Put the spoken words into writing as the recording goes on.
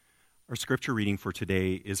Our scripture reading for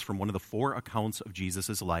today is from one of the four accounts of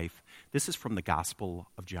Jesus' life. This is from the Gospel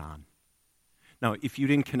of John. Now, if you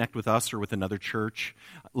didn't connect with us or with another church,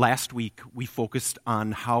 last week we focused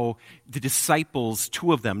on how the disciples,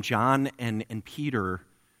 two of them, John and Peter,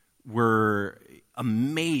 were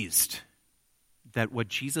amazed that what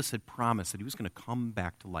Jesus had promised, that he was going to come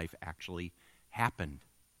back to life, actually happened.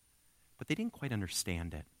 But they didn't quite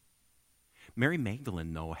understand it. Mary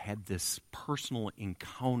Magdalene, though, had this personal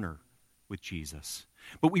encounter with Jesus.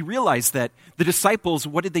 But we realize that the disciples,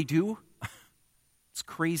 what did they do? It's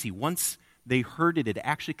crazy. Once they heard it had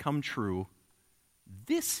actually come true,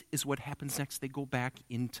 this is what happens next. They go back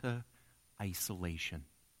into isolation,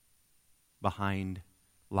 behind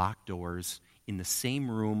locked doors, in the same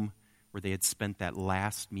room where they had spent that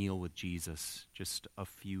last meal with Jesus just a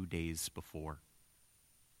few days before.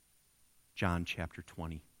 John chapter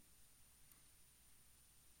 20.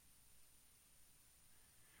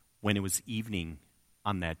 When it was evening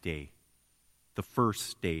on that day, the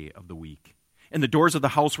first day of the week, and the doors of the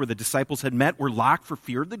house where the disciples had met were locked for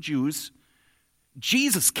fear of the Jews,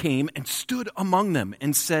 Jesus came and stood among them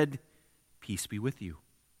and said, "Peace be with you."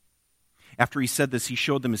 After he said this, he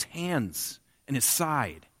showed them his hands and his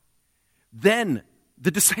side. Then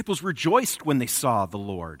the disciples rejoiced when they saw the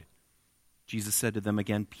Lord. Jesus said to them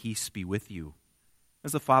again, "Peace be with you.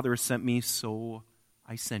 As the Father has sent me, so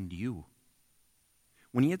I send you."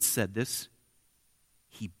 When he had said this,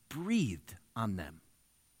 he breathed on them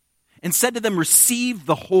and said to them, "Receive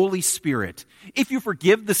the Holy Spirit. If you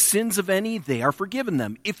forgive the sins of any, they are forgiven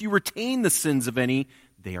them. If you retain the sins of any,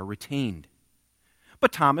 they are retained."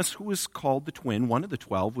 But Thomas, who was called the twin, one of the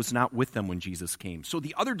 12, was not with them when Jesus came. So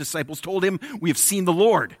the other disciples told him, "We have seen the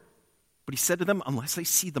Lord." But he said to them, "Unless I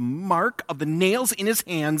see the mark of the nails in his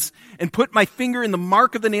hands and put my finger in the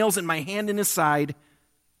mark of the nails and my hand in his side,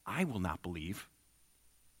 I will not believe."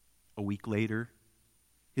 A week later,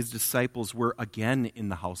 his disciples were again in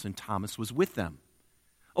the house, and Thomas was with them.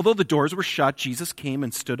 Although the doors were shut, Jesus came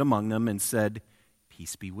and stood among them and said,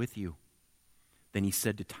 "Peace be with you." Then he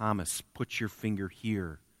said to Thomas, "Put your finger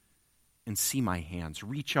here and see my hands.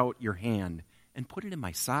 Reach out your hand and put it in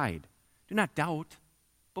my side. Do not doubt,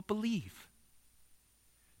 but believe."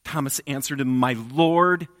 Thomas answered him, "My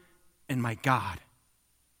Lord and my God."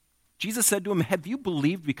 Jesus said to him, "Have you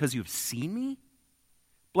believed because you have seen me?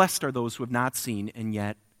 Blessed are those who have not seen and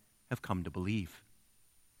yet have come to believe."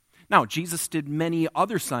 Now, Jesus did many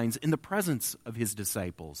other signs in the presence of his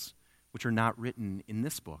disciples, which are not written in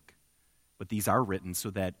this book. But these are written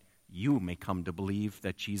so that you may come to believe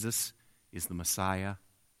that Jesus is the Messiah,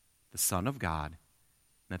 the Son of God,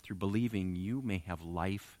 and that through believing you may have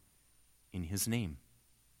life in his name.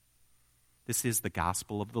 This is the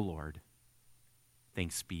gospel of the Lord.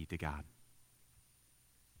 Thanks be to God.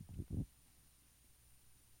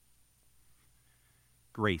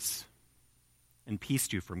 Grace and peace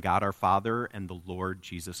to you from God our Father and the Lord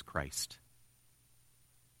Jesus Christ.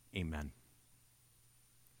 Amen.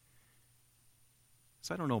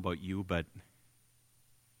 So I don't know about you, but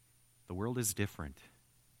the world is different,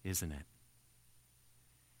 isn't it?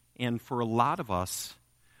 And for a lot of us,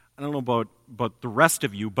 I don't know about the rest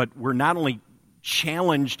of you, but we're not only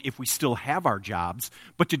challenged if we still have our jobs,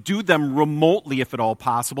 but to do them remotely if at all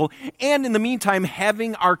possible, and in the meantime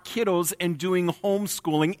having our kiddos and doing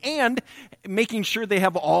homeschooling and making sure they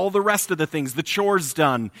have all the rest of the things, the chores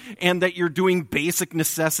done, and that you're doing basic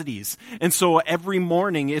necessities. And so every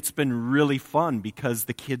morning it's been really fun because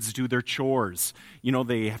the kids do their chores. You know,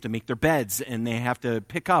 they have to make their beds and they have to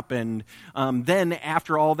pick up, and then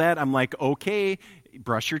after all that I'm like, okay,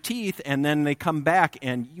 brush your teeth, and then they come back,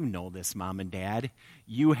 and you know this, Mom and Dad,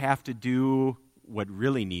 you have to do what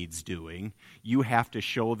really needs doing. You have to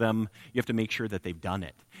show them, you have to make sure that they've done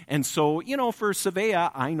it. And so, you know, for Savea,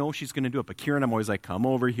 I know she's going to do it, but Kieran, I'm always like, come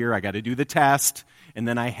over here, I got to do the test, and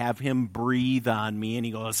then I have him breathe on me, and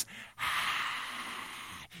he goes,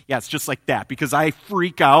 yeah, it's just like that, because I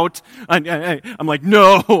freak out. I'm like,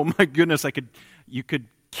 no, my goodness, you could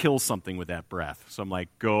kill something with that breath. So I'm like,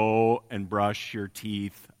 go and brush your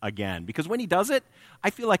teeth again. Because when he does it, I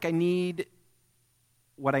feel like I need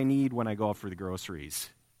what I need when I go out for the groceries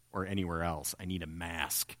or anywhere else. I need a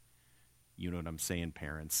mask. You know what I'm saying,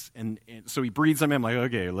 parents? And so he breathes on me. I'm like,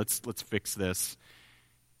 okay, let's fix this.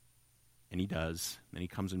 And he does. Then he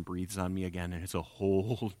comes and breathes on me again, and it's a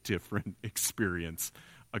whole different experience.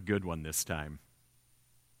 A good one this time.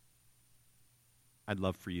 I'd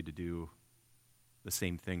love for you to do the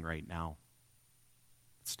same thing right now.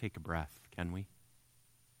 Let's take a breath, can we?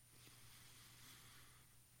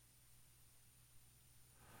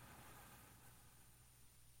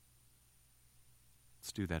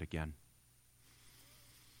 Let's do that again.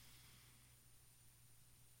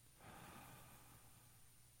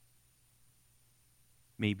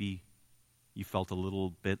 Maybe you felt a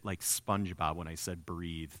little bit like SpongeBob when I said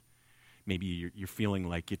breathe. Maybe you're feeling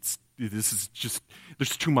like there's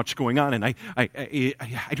too much going on, and I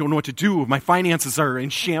don't know what to do. My finances are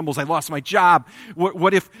in shambles. I lost my job.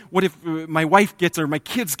 What if my wife gets or my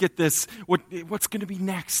kids get this? What's going to be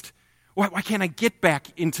next? Why can't I get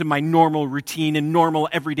back into my normal routine and normal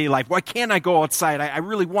everyday life? Why can't I go outside? I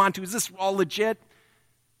really want to. Is this all legit?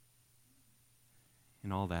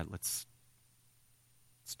 And all that. Let's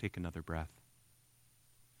take another breath.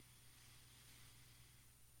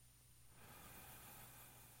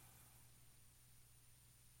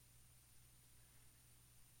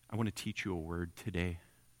 I want to teach you a word today.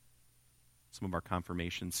 Some of our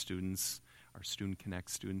confirmation students, our Student Connect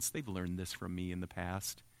students, they've learned this from me in the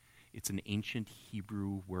past. It's an ancient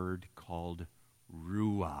Hebrew word called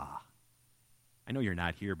ruah. I know you're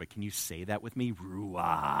not here, but can you say that with me?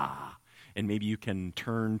 Ruah. And maybe you can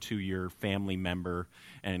turn to your family member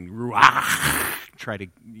and ruah. Try to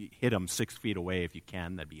hit them 6 feet away if you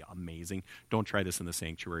can. That'd be amazing. Don't try this in the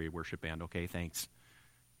sanctuary worship band, okay? Thanks.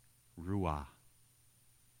 Ruah.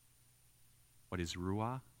 What is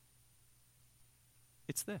ruah?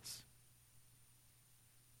 It's this.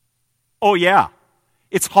 Oh, yeah.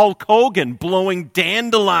 It's Hulk Hogan blowing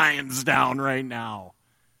dandelions down right now.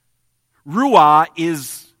 Ruah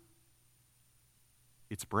is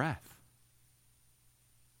its breath.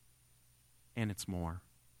 And it's more.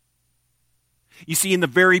 You see, in the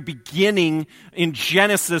very beginning, in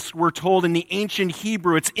Genesis, we're told in the ancient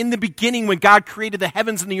Hebrew, it's in the beginning when God created the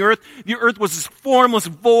heavens and the earth was this formless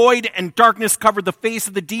void, and darkness covered the face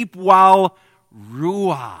of the deep, while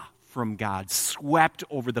ruah from God swept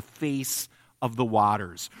over the face of the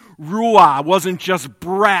waters. Ruah wasn't just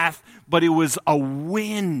breath, but it was a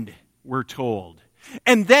wind, we're told.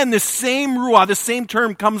 And then the same ruah, the same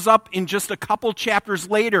term comes up in just a couple chapters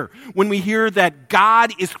later when we hear that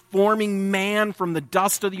God is forming man from the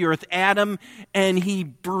dust of the earth, Adam, and he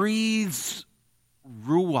breathes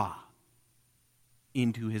ruah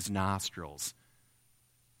into his nostrils.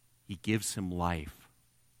 He gives him life.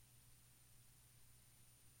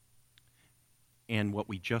 And what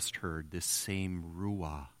we just heard, this same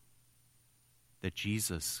ruah that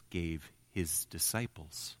Jesus gave his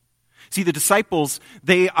disciples. See, the disciples,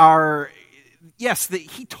 he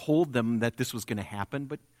told them that this was going to happen,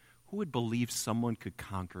 but who would believe someone could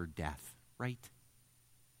conquer death, right?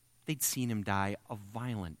 They'd seen him die a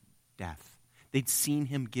violent death. They'd seen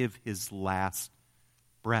him give his last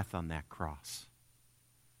breath on that cross.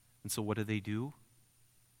 And so what do?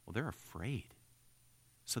 Well, they're afraid.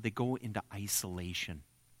 So they go into isolation.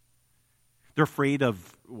 They're afraid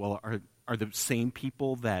of, are the same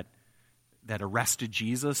people that arrested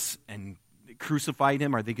Jesus and crucified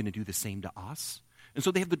him, are they going to do the same to us? And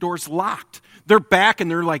so they have the doors locked. They're back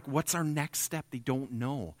and they're like, what's our next step? They don't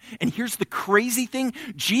know. And here's the crazy thing.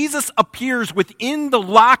 Jesus appears within the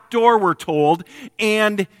locked door, we're told,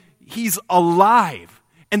 and he's alive.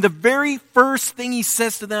 And the very first thing he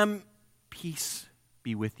says to them, peace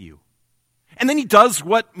be with you. And then he does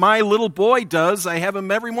what my little boy does. I have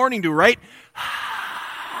him every morning do, right?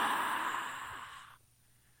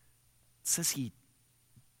 Says he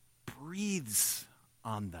breathes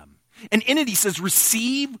on them. And in it he says,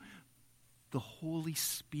 receive the Holy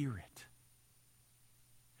Spirit.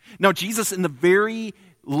 Now Jesus, in the very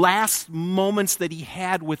last moments that he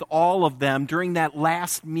had with all of them, during that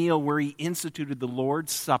last meal where he instituted the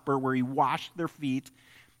Lord's Supper, where he washed their feet,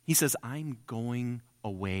 he says, I'm going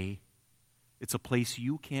away. It's a place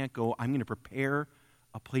you can't go. I'm going to prepare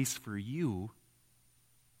a place for you.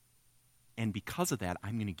 And because of that,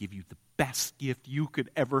 I'm going to give you the best gift you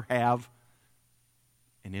could ever have.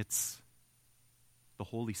 And it's the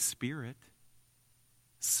Holy Spirit.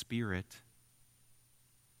 Spirit.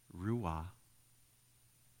 Ruah.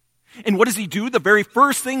 And what does he do? The very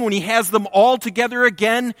first thing when he has them all together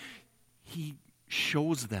again, he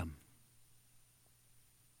shows them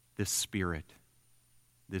this Spirit,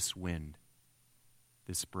 this wind,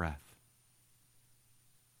 this breath.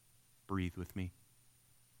 Breathe with me.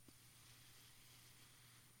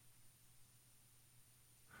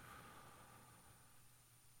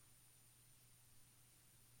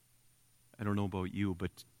 I don't know about you, but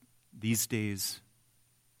these days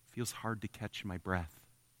it feels hard to catch my breath.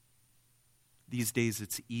 These days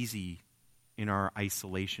it's easy in our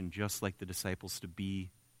isolation, just like the disciples, to be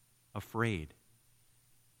afraid.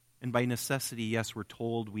 And by necessity, yes, we're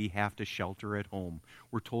told we have to shelter at home.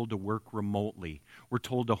 We're told to work remotely. We're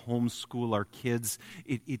told to homeschool our kids.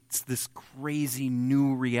 It's this crazy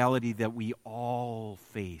new reality that we all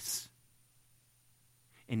face.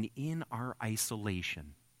 And in our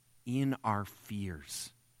isolation, in our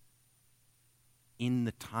fears, in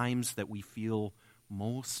the times that we feel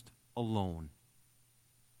most alone.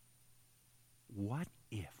 What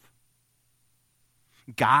if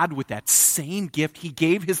God, with that same gift he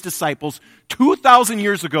gave his disciples 2,000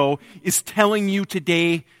 years ago, is telling you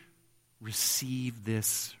today, receive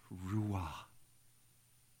this Ruah,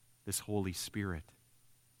 this Holy Spirit,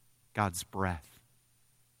 God's breath,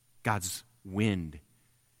 God's wind,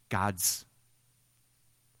 God's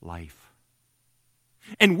life.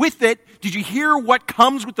 And with it, did you hear what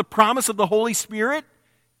comes with the promise of the Holy Spirit?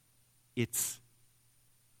 It's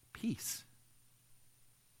peace.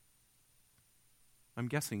 I'm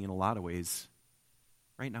guessing in a lot of ways,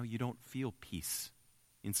 right now you don't feel peace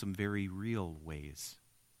in some very real ways.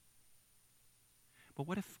 But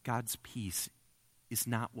what if God's peace is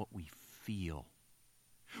not what we feel?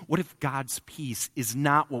 What if God's peace is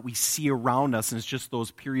not what we see around us and it's just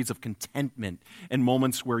those periods of contentment and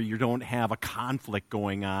moments where you don't have a conflict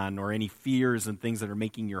going on or any fears and things that are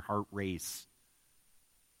making your heart race?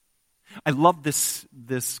 I love this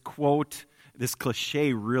quote, this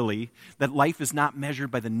cliche really, that life is not measured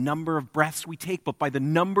by the number of breaths we take, but by the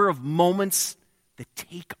number of moments that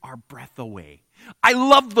take our breath away. I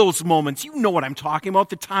love those moments. You know what I'm talking about.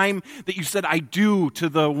 The time that you said I do to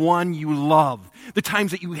the one you love. The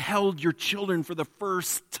times that you held your children for the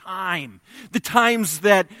first time. The times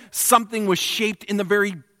that something was shaped in the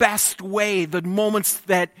very best way. The moments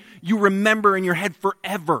that you remember in your head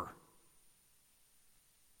forever.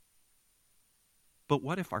 But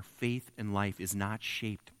what if our faith and life is not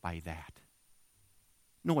shaped by that?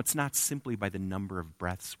 No, it's not simply by the number of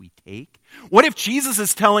breaths we take. What if Jesus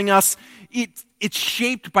is telling us it's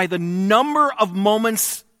shaped by the number of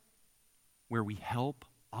moments where we help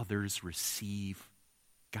others receive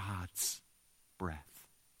God's breath?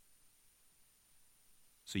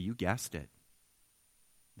 So you guessed it.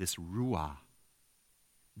 This Ruah,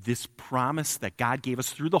 this promise that God gave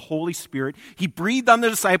us through the Holy Spirit, he breathed on the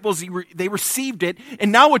disciples, they received it,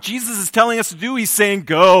 and now what Jesus is telling us to do, he's saying,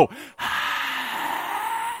 go.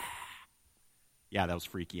 Yeah, that was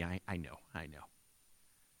freaky. I know.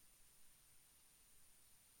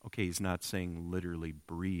 Okay, he's not saying literally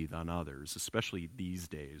breathe on others, especially these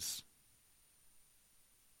days.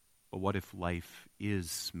 But what if life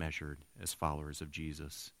is measured as followers of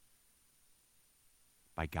Jesus?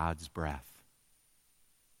 By God's breath,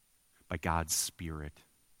 by God's Spirit,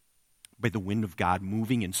 by the wind of God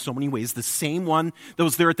moving in so many ways. The same one that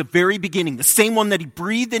was there at the very beginning, the same one that he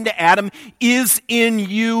breathed into Adam is in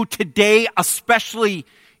you today, especially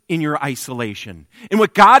in your isolation. And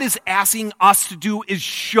what God is asking us to do is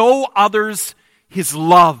show others his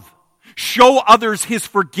love, show others his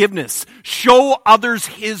forgiveness, show others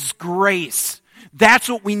his grace. That's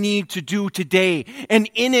what we need to do today. And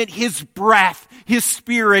in it, his breath, his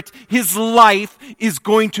Spirit, his life is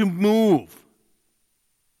going to move.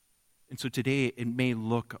 And so today it may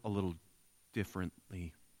look a little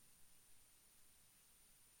differently.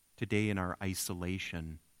 Today in our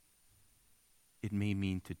isolation, it may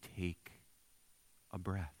mean to take a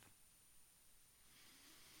breath.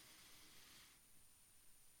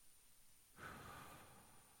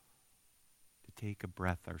 To take a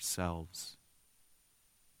breath ourselves.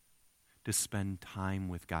 To spend time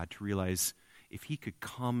with God, to realize if he could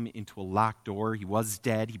come into a locked door, he was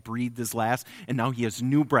dead, he breathed his last, and now he has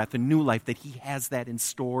new breath and new life, that he has that in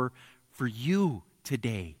store for you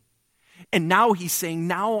today. And now he's saying,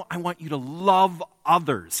 now I want you to love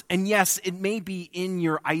others. And yes, it may be in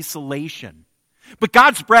your isolation. But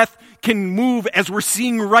God's breath can move as we're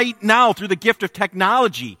seeing right now through the gift of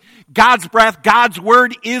technology. God's breath, God's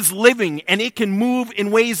word is living, and it can move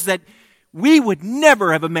in ways that we would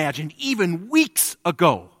never have imagined even weeks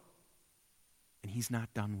ago. And he's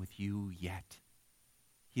not done with you yet.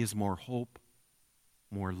 He has more hope,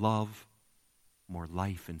 more love, more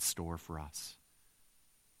life in store for us.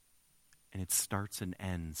 And it starts and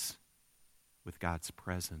ends with God's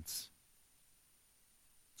presence.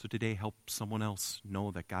 So today, help someone else know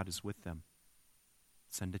that God is with them.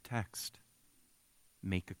 Send a text.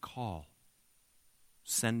 Make a call.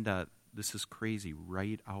 This is crazy,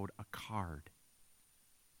 write out a card.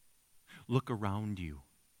 Look around you.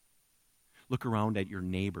 Look around at your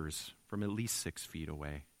neighbors from at least 6 feet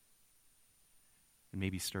away. And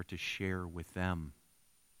maybe start to share with them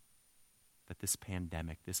that this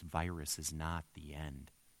pandemic, this virus is not the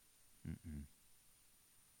end.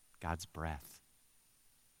 God's breath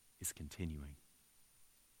is continuing.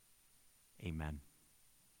 Amen.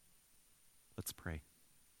 Let's pray.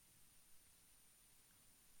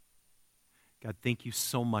 God, thank you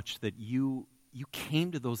so much that you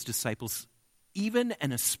came to those disciples even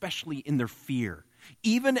and especially in their fear.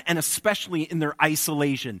 even and especially in their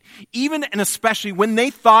isolation, even and especially when they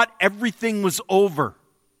thought everything was over.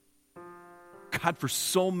 God, for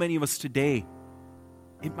so many of us today,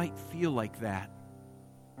 it might feel like that,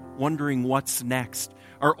 wondering what's next.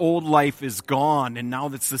 Our old life is gone, and now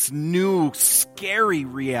that's this new, scary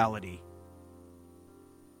reality.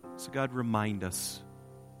 So God, remind us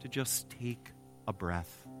to just take a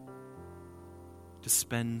breath, to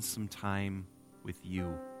spend some time with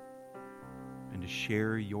you, and to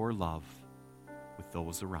share your love with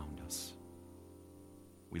those around us.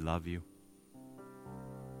 We love you.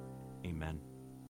 Amen.